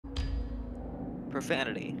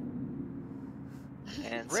profanity.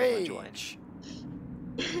 And Rage.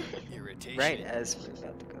 Irritation. right as we're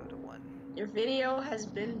about to go to 1. Your video has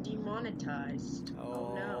been demonetized.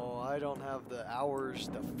 Oh no. I don't have the hours,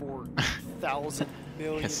 the 4,000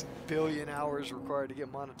 million billion hours required to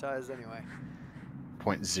get monetized anyway.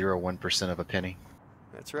 0.01% of a penny.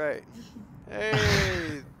 That's right.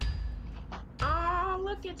 Hey. Oh,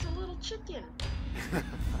 look, it's a little chicken.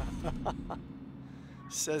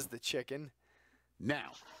 Says the chicken.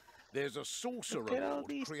 Now, there's a sorcerer lord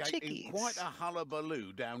creating quite a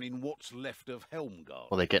hullabaloo down in what's left of Helmgard.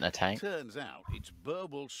 Will they get in a tank? Turns out it's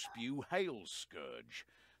Burble Spew Halescourge,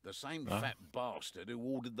 the same fat bastard who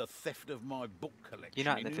ordered the theft of my book collection. You're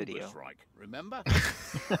not in the video. Remember?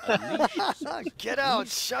 Get out!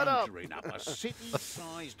 Shut up! Up a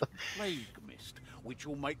city-sized plague mist, which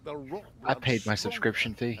will make the rot I paid my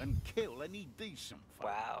subscription fee. and kill any decent folk.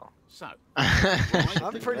 Wow. So,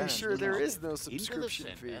 I'm pretty sure there is no subscription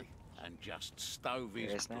fee. And just stove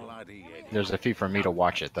his bloody head. There's a fee for me to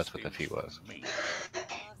watch it. That's what the fee was. Wait,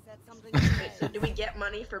 so do we get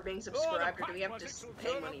money for being subscribed, or do we have to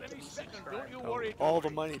pay money to be subscribed? All the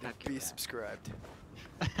money to be subscribed.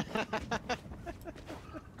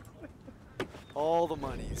 All the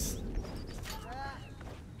monies.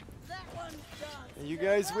 And you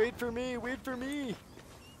guys wait for me, wait for me.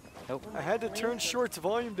 Nope. I had to turn Short's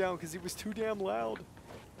volume down because he was too damn loud.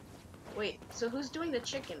 Wait, so who's doing the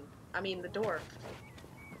chicken? I mean, the dwarf.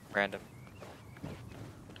 Random.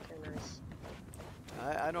 Okay, nice.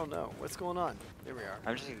 I don't know. What's going on? There we are.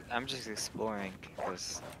 I'm just exploring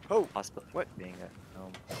because possible being at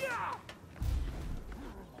home.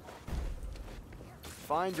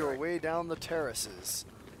 Find your way down the terraces.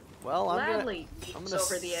 Well, I'm gonna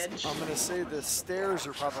over the edge. I'm gonna say the stairs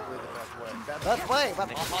are probably the best way.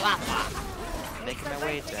 Making my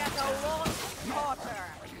way downtown.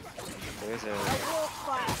 There's a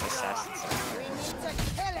assassin somewhere. We need to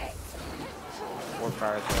kill it. Or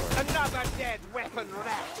fire thrower. Another dead weapon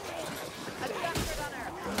left.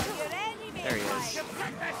 There he is.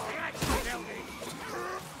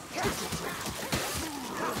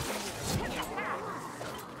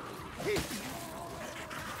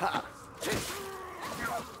 Ha.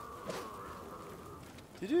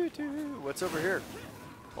 What's over here?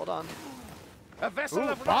 Hold on. A vessel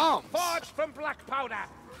of bombs forged from black powder.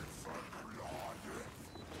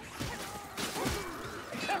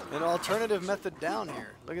 An alternative method down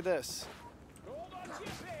here. Look at this.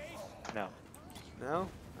 No. No?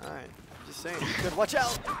 Alright. Just saying. Good. Watch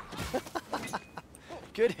out!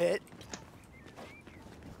 Good hit.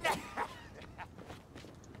 Wait,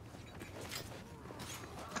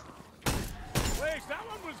 that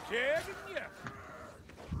one was good, didn't you?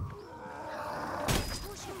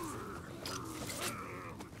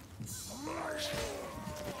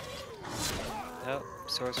 Nope.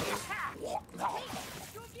 Sorcerer.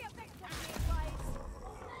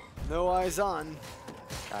 No eyes on.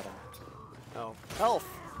 Got him. Oh. Health.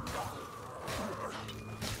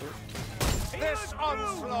 This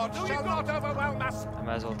onslaught shall not overwhelm us. I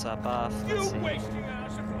might as well top off. Let's see. Wasting our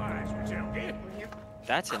supplies, Matilda.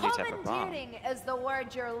 That's a new type of bomb. Commandeering is the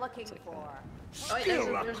word you're looking for. Oh, wait,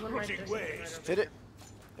 there's one right there. Hit it.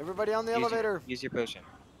 Everybody on the elevator. Use your potion.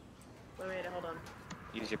 Wait, hold on.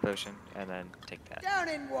 Use your potion and then take that. Down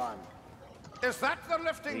in one. Is that the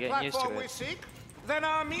lifting You're getting used to platform we it. seek? Then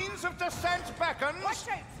our means of descent beckons. Push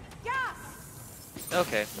it! Yes!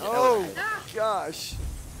 Okay. Oh, gosh.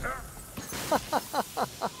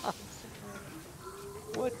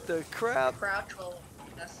 What the crap? Crouch will.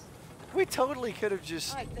 Yes. We totally could have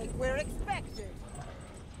just... I think we're expected.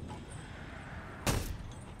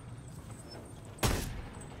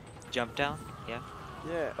 Jump down? Yeah.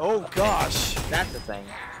 Yeah. Oh, gosh. That's the thing.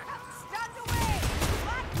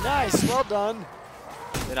 Nice. Well done.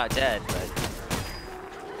 They're not dead, but...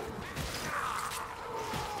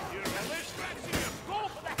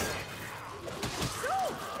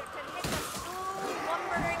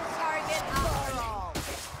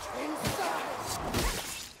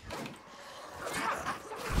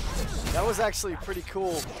 That was actually pretty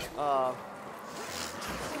cool. There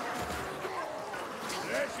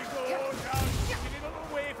she goes, now getting it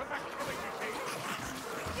away from that killing machine.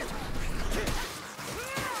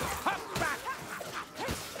 Hop back!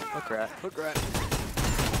 Hook rat. Hook rat.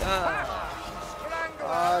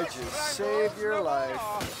 I just saved your life.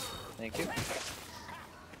 Thank you.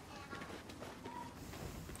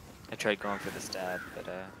 I tried going for the stab, but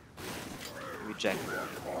rejected.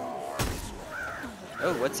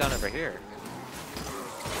 Oh, what's down over here?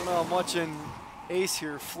 I don't know, I'm watching Ace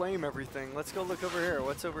here flame everything. Let's go look over here.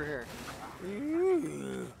 What's over here?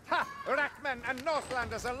 Ha! Rackmen and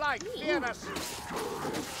Northlanders alike fear us.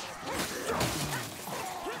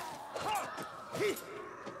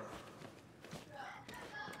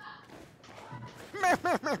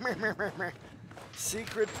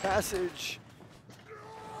 Secret passage.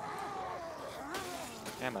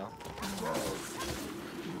 Ammo.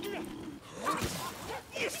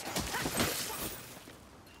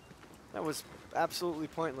 That was absolutely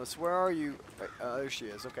pointless. Where are you? There she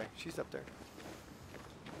is. Okay, she's up there.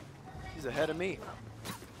 She's ahead of me.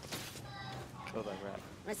 Kill that rat.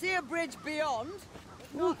 I see a bridge beyond.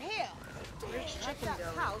 Not here. Where's Like chicken that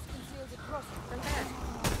going? house conceals a crossing. From there.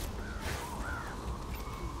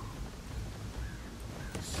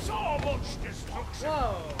 So much destruction.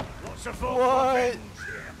 Whoa. Lots of What?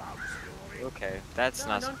 Okay, that's No,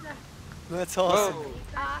 not. don't die. That's awesome. Whoa.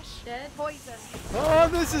 Ash, Dead. poison. Oh,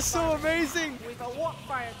 this is so amazing. We've a what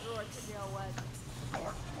fire thrower to deal with.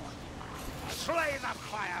 Slay the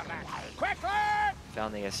fire rat. Quickly!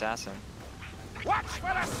 Found the assassin. Watch for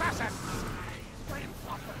assassin!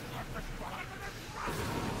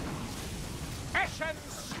 Eshen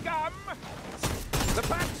scum! The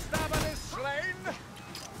backstabber is slain!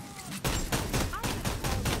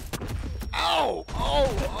 Ow!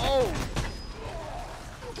 Oh!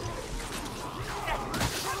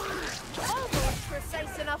 Almost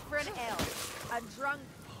precise enough for an elf. A drunk,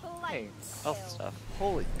 Hey, polite health elf. stuff.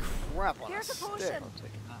 Holy crap on Here's a stick. potion.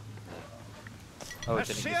 Oh, A it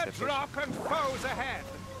didn't sheer get the fish. drop and foes ahead!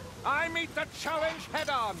 I meet the challenge head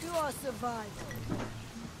on! You are surviving.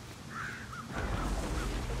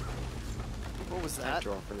 What was That that?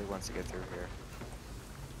 dwarf really wants to get through here.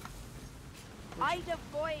 I'd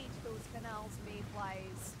avoid those canals,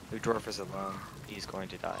 mayflies. The dwarf is alone. He's going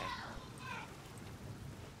to die.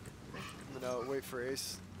 I'm gonna wait for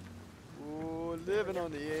Ace. Ooh, living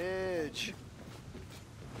on the edge.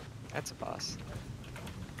 That's a boss.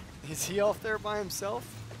 Is he off there by himself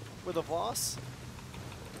with a boss?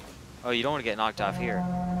 Oh, you don't want to get knocked off here.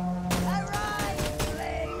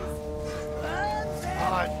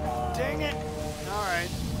 Oh, dang it! All right,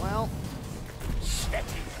 well.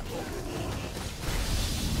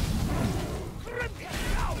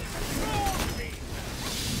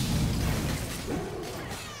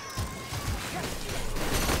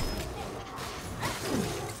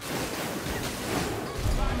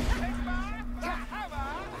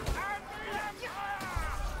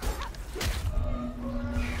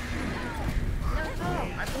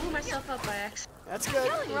 I blew myself up by accident. That's good.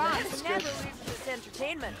 Killing rats That's never good. loses its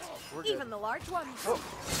entertainment. We're good. Even the large ones. Oh.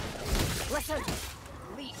 Listen,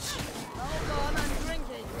 leech. Hold on, I'm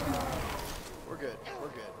drinking. We're good. We're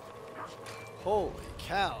good. Holy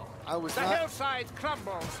cow! I was The not. hillside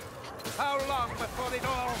crumbles! How long before it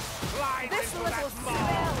all slides This into little that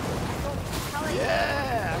maw? spell.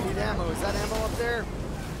 Yeah, I need ammo. Is that ammo up there?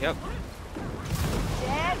 Yep.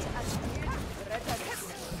 Dead as good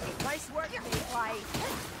riddance. Nice work, mayfly.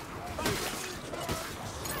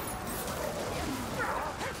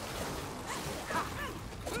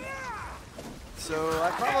 So I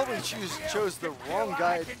probably chose the wrong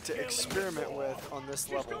guy to experiment with on this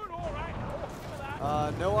level.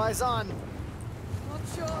 No eyes on. Not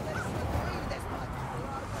sure that's the way this much.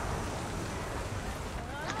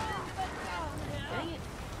 Dang it.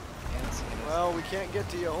 Well, we can't get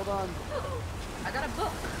to you. Hold on. I got a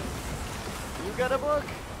book. You got a book?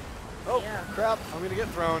 Oh, Yeah. crap. I'm gonna get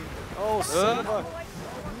thrown. Oh, son of a...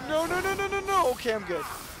 No, no, no, no, no, no. Okay, I'm good.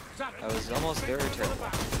 That was almost very terrible.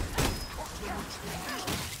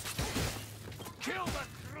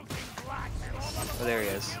 Oh, there he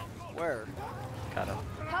is. Where? Got him.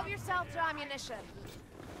 Help yourself to ammunition.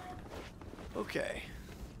 Okay.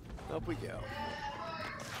 Up we go.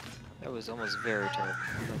 That was almost very terrible.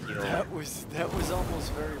 You know, That was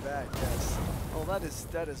almost very bad, yes. Oh, that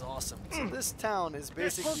is awesome. So this town is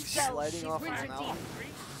basically sliding off a mountain.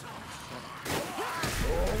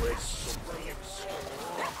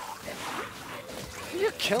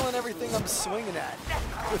 You're killing everything I'm swinging at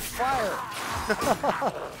with fire.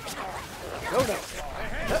 No, no.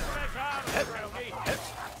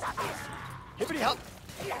 Hippity hop.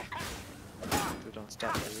 we don't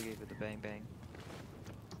stop there. We gave it the bang bang.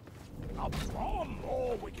 A bomb!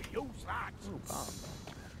 Oh, we can use that! Ooh, bomb.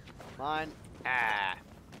 Mine. Ah.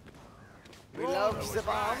 We love the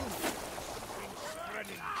bomb.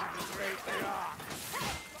 Spreading to the great they are.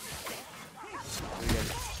 We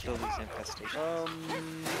gotta kill these infestations.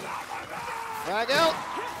 Frag out.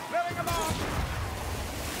 Filling them up!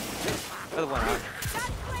 Other one out.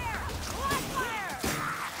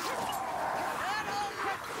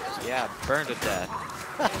 Yeah, burned to death.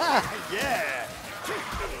 Yeah.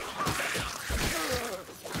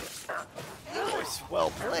 was well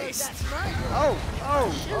placed. That's my girl. Oh,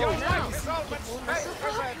 oh, Your oh. life is all but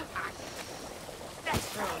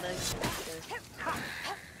Oh, nice.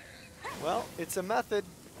 Well, it's a method.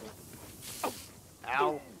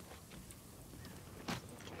 Ow.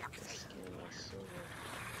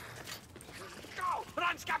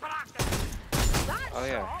 Oh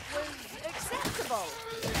yeah. Shot was acceptable.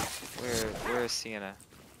 Where's Sienna?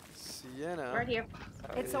 Sienna. Right here.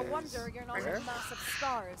 It's a wonder you're not Where? with massive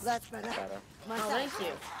scars. That's better. My Oh, thanks. thank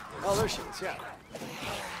you. Oh, there she is, yeah.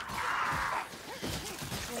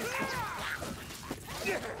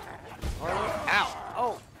 Oh, ow.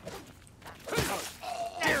 Oh.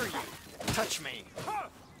 How dare you touch me.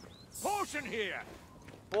 Potion here.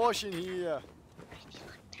 Portion here.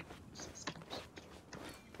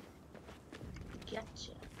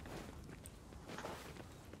 Gotcha.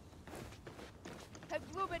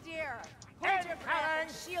 Glubadier, hold your breath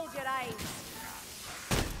and shield your eyes.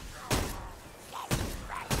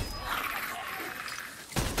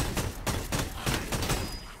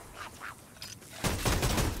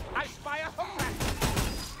 I spy a hook.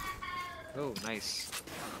 Oh, nice.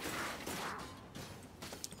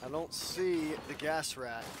 I don't see the gas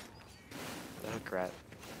rat. The hook rat.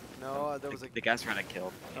 No, there was a... The gas rat I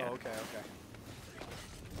killed. Yeah. Oh, okay, okay.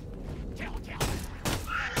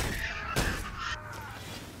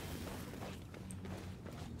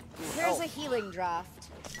 Here's a healing draft.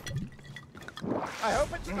 I hope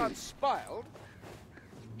it's not spoiled.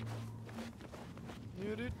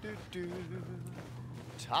 Do-do-do-do.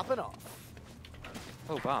 Topping off.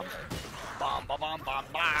 Oh, bomb. Bomb, bomb, bomb, bomb,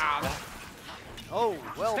 bomb. Oh,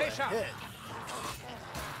 well Stay sharp. hit.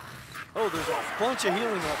 Oh, there's a bunch of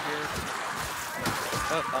healing up here.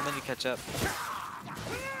 Oh, I'm gonna catch up.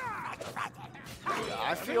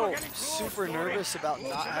 I feel super nervous about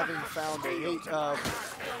not having found a... Hey,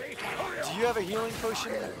 do you have a healing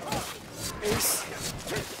potion, Ace?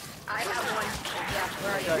 I have one. Yeah,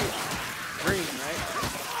 where are you? Okay. Green, right?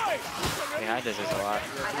 Behind us is a lot.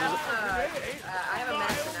 I have a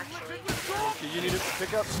medicine actually. Okay, you need to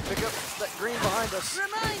pick up that green behind us.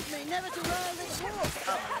 Remind me never to roll this walk.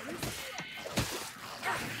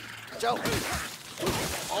 Joe!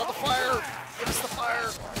 All the fire! Give us the fire!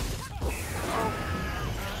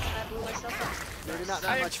 I blew myself up. Maybe not I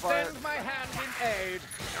that much fire. extend my hand in aid.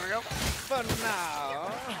 There we go. For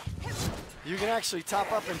now. You can actually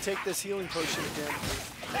top up and take this healing potion again.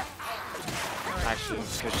 Actually,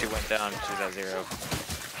 because she went down, she's at 0.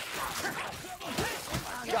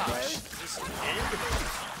 Gosh.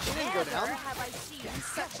 She didn't go down. Have I seen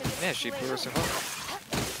such an Yeah, she blew herself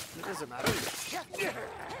up. It doesn't matter.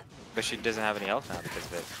 But she doesn't have any health now because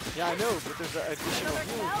of it. Yeah, I know, but there's an additional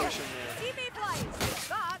healing potion there. See me place.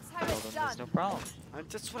 That's how Well, it's then done. there's no problem.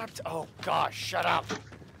 That's what I'm... Oh, gosh, shut up.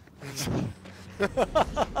 Like,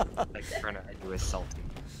 trying to do a salty.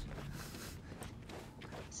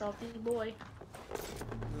 Salty boy.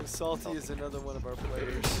 Salty is another one of our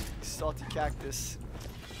players. Salty Cactus.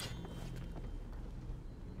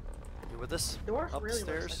 You with us? Door really looks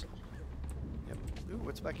Upstairs? Yep. Ooh,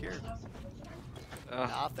 what's back here?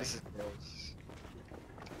 Oh, this is gross.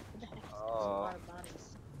 There's a Oh, lot of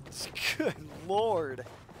bodies. Good lord.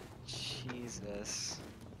 Jesus.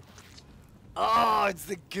 Oh, it's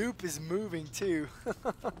the goop is moving too.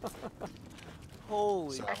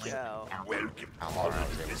 Holy cow. Welcome. How long I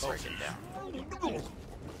was able to break it down.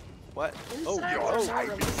 What? Oh, Inside oh, are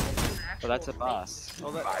more realistic than Well, actual that's a things. boss.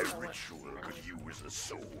 oh, that, ritual could use the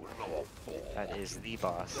soul of That is the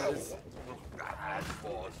boss. that is,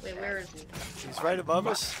 Wait, where is he? he's right above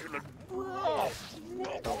us.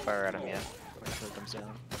 Don't fire at him yet. Wait till it comes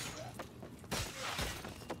down.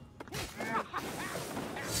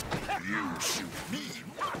 You shoot me.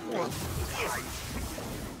 What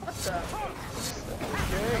the?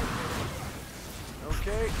 Okay.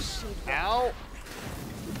 Okay. Ow.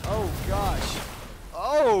 Oh gosh.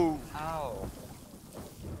 Oh! Ow.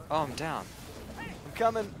 Oh, I'm down. I'm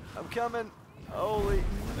coming. I'm coming. Holy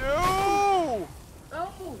no!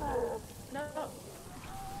 Oh! No.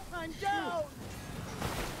 I'm down.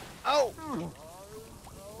 Oh!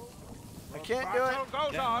 I can't do it. Battle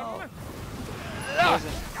goes on. Ah!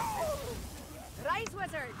 Rise,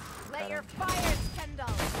 wizard. Let your fires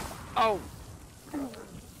kindle. Oh!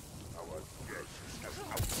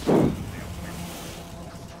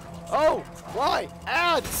 Oh! Why?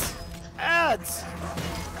 Ads! Ads!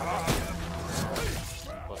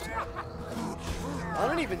 I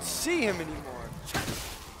don't even see him anymore.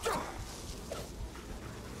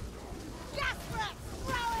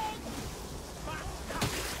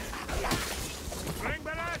 Bring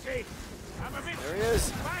Benati. I'm a bit There he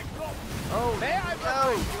is. mangled. Oh May I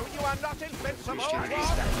no! remind you, you are not invincible. Shoot, he's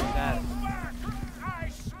stacking that.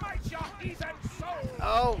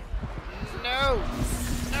 Oh, no,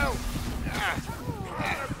 no.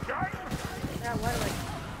 Yeah, what do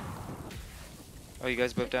Oh, you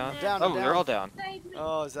guys both down? Down, Oh, I'm they're down. all down.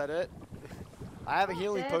 Oh, is that it? I have a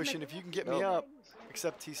healing Dead, potion but- if you can get me up.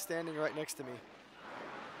 Except he's standing right next to me.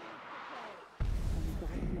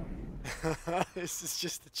 This is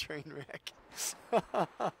just a train wreck.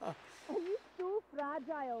 You so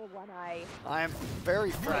fragile, One Eye. I am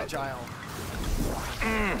very fragile.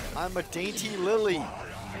 I'm a dainty lily.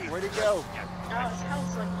 Where'd he go? Oh, his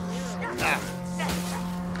health's like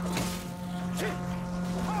 0.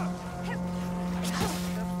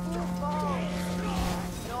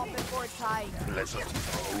 Not before time.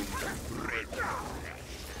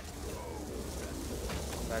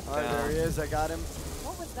 Back All right, down. there he is. I got him.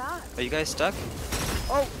 What was that? Are you guys stuck?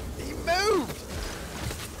 Oh, he moved.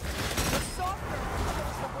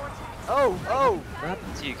 Oh, oh. What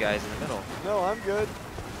happened to you guys in the middle? No, I'm good.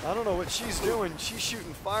 I don't know what she's doing. She's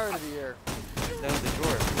shooting fire into the air. No, the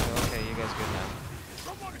dwarf. Oh, okay, you guys good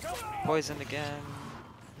now. Poisoned again.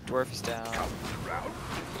 Dwarf is down.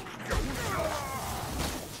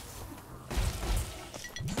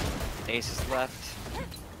 Ace is left.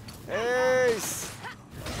 Ace.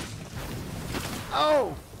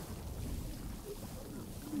 Oh.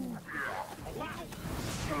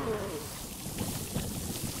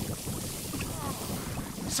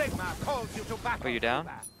 Sigma calls you to battle. Oh, you're down?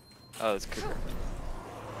 Oh, it's Cooper.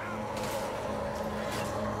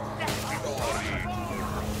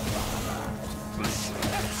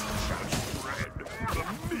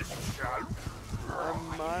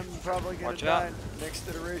 I'm probably gonna Watch die out. next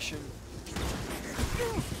iteration.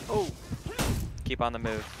 Oh. Keep on the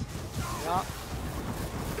move. Yeah.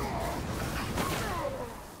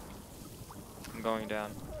 I'm going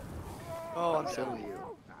down. Oh, I'm So telling you.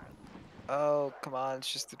 Oh, come on,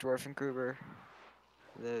 it's just the dwarf and Kruber.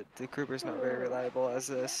 The Kruber's not very reliable as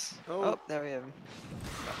this. Oh. Oh, there we am.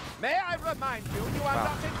 May I remind you, you are Wow.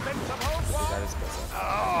 not invincible. That What? is better.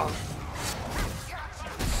 Oh.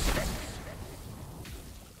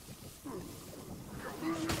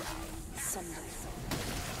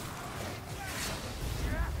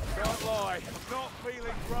 Don't lie. I'm not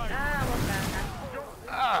feeling great. Ah, what's that?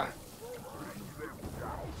 Ah.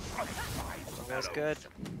 Almost good.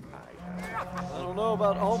 I don't know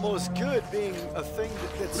about almost good being a thing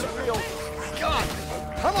that's real. God,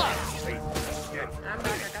 come on. I'm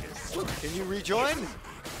back. I got this. Can you rejoin?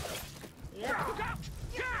 Yeah.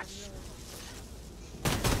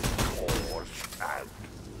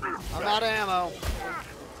 I'm out of ammo.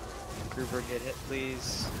 Kruber, get hit,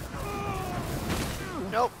 please.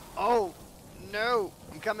 Nope. Oh, no.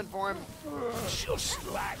 I'm coming for him. Just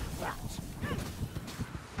like that.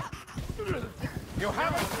 You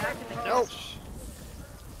haven't. Nope.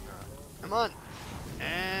 Come on.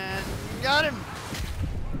 And got him.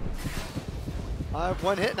 I have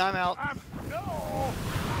one hit and I'm out. No.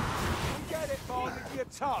 Get it, boy. You're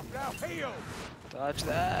tough. Now heal. Dodge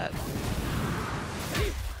that.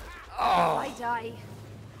 Oh. I die.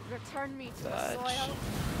 Return me to the Dodge. soil.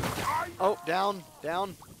 Oh, down,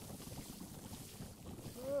 down.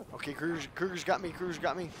 Okay, Kruger's got me. Kruger's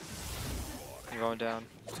got me. I'm going down.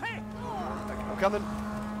 I'm coming.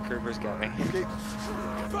 Kruber's got me. Okay.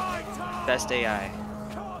 Best AI.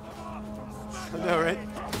 I know, right?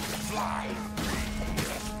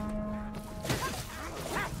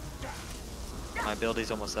 My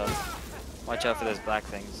ability's almost up. Watch out for those black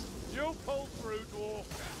things. You pull through, dwarf.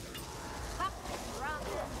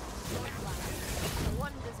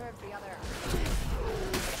 One deserves the other.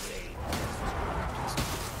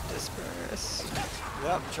 Disperse.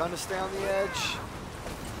 Yep, trying to stay on the edge.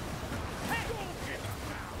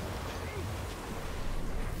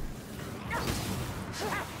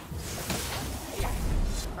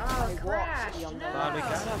 Oh, crash. No. Come on, we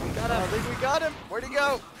got him. We got I him. think we got him. Where'd he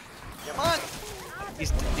go? Come on.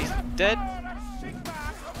 He's dead.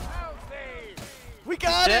 We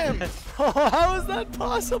got Dead. him. How is that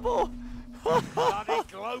possible? Bloody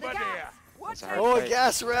Globadeer. It's a hard Oh, a fight.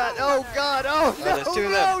 gas rat. Oh, God. Oh, no, there's two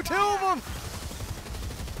of no, them. two of them.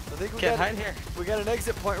 I think we Can't got, hide here. we got an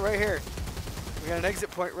exit point right here. We got an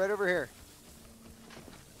exit point right over here.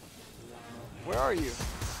 Where are you?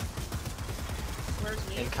 Where's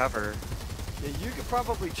me? In cover. Yeah, you could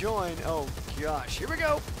probably join. Oh, gosh. Here we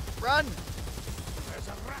go. Run.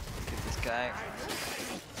 Get this guy.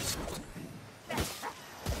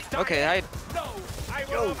 Okay, hide. No, I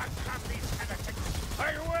will Go. overcome these heretics.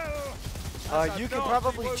 I will. You can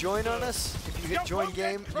probably join on us. If you hit join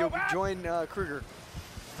game, you'll join Kruger.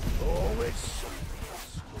 Oh, it's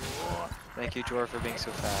Thank you, Dwarf, for being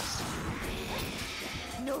so fast.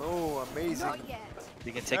 Oh, amazing. Not yet.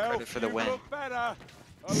 You can take credit for the win. Look better.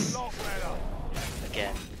 A lot better.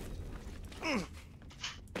 Again.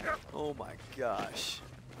 Oh my gosh.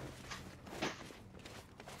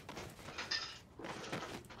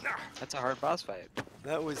 That's a hard boss fight.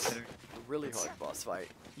 That was a really hard boss fight.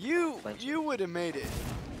 You would have made it.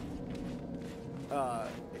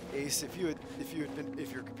 Ace, if your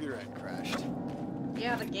computer hadn't crashed.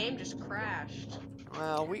 Yeah, the game just crashed.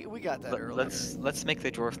 Well, we got that earlier. Let's make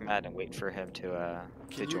the dwarf mad and wait for him to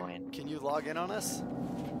join. Can you log in on us?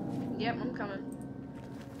 Yep, I'm coming.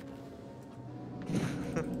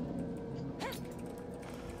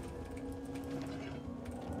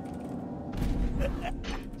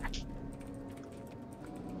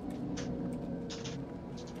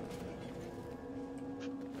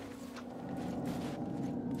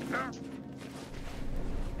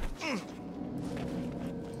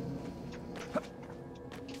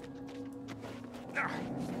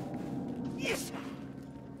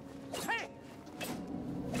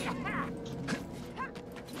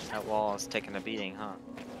 That wall is taking a beating, huh?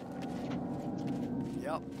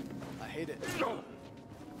 Yep. I hate it.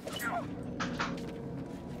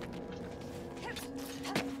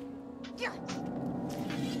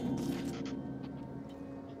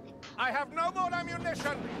 I have no more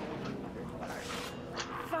ammunition.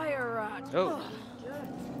 Fire rod. Oh.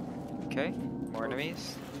 Okay. More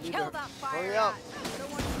enemies. Kill that fire Hurry up.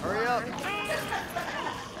 Hurry up.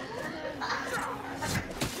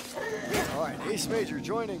 Alright, Ace Major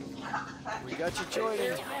joining. We got you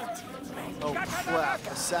joining. Oh crap,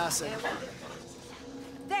 assassin.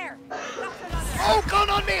 There. Oh, gun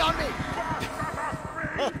on me, on me!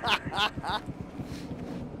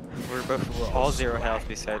 We're all 0 health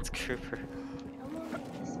besides Cooper.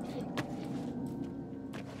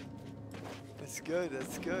 That's good,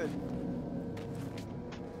 that's good.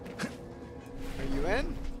 Are you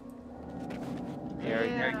in? Here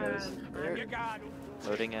it goes. You got it.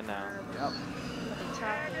 Loading in now. Yep.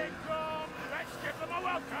 Let's give them a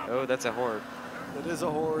welcome. Oh, that's a horde. That is a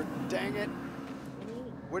horde. Dang it.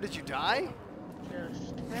 Where did you die?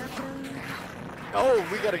 Just happened. Oh,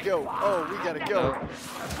 we gotta go. Oh, we gotta go.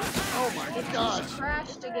 Oh my It gosh. just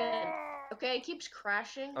crashed again. Okay, it keeps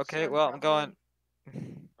crashing. Okay, so well, I'm going.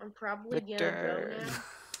 I'm probably gonna Victor. go now.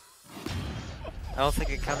 I don't think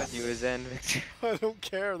a coming you is in, Victor. I don't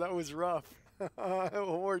care. That was rough. A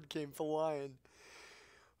horde came flying.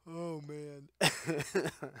 Oh man.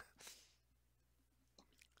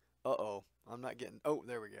 Uh-oh. I'm not getting... Oh,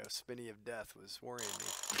 there we go. Spinny of Death was worrying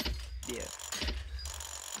me. Yeah.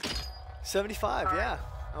 75, yeah.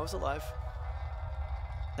 I was alive.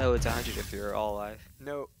 No, it's 100 if you're all alive.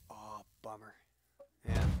 No. Oh, bummer.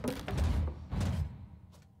 Yeah.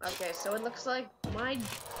 Okay, so it looks like it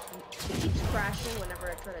keeps crashing whenever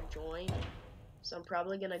I try to join. So I'm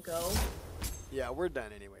probably gonna go. Yeah, we're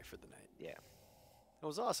done anyway for the night. Yeah. That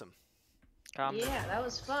was awesome. Yeah, that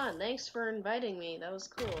was fun. Thanks for inviting me. That was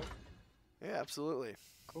cool. Yeah, absolutely.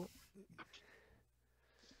 Cool.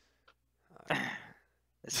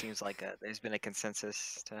 It seems like there's been a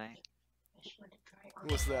consensus tonight.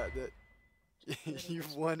 What's that? That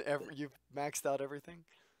you've won you've maxed out everything?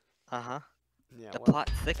 Uh-huh. Yeah. The well- plot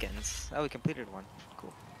thickens. Oh, we completed one.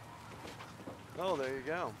 Cool. Oh, there you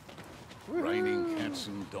go. Raining cats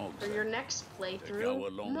and dogs. For your next go playthrough,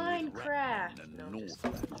 along with Minecraft. Ratman and No, just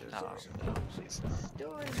Northlanders. Oh,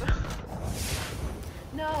 story.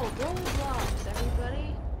 No, Roblox,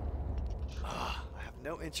 everybody. I have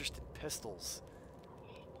no interest in pistols.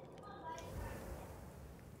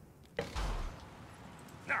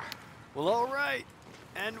 Well, all right.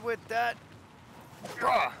 And with that,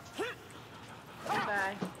 Goodbye.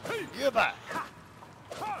 goodbye.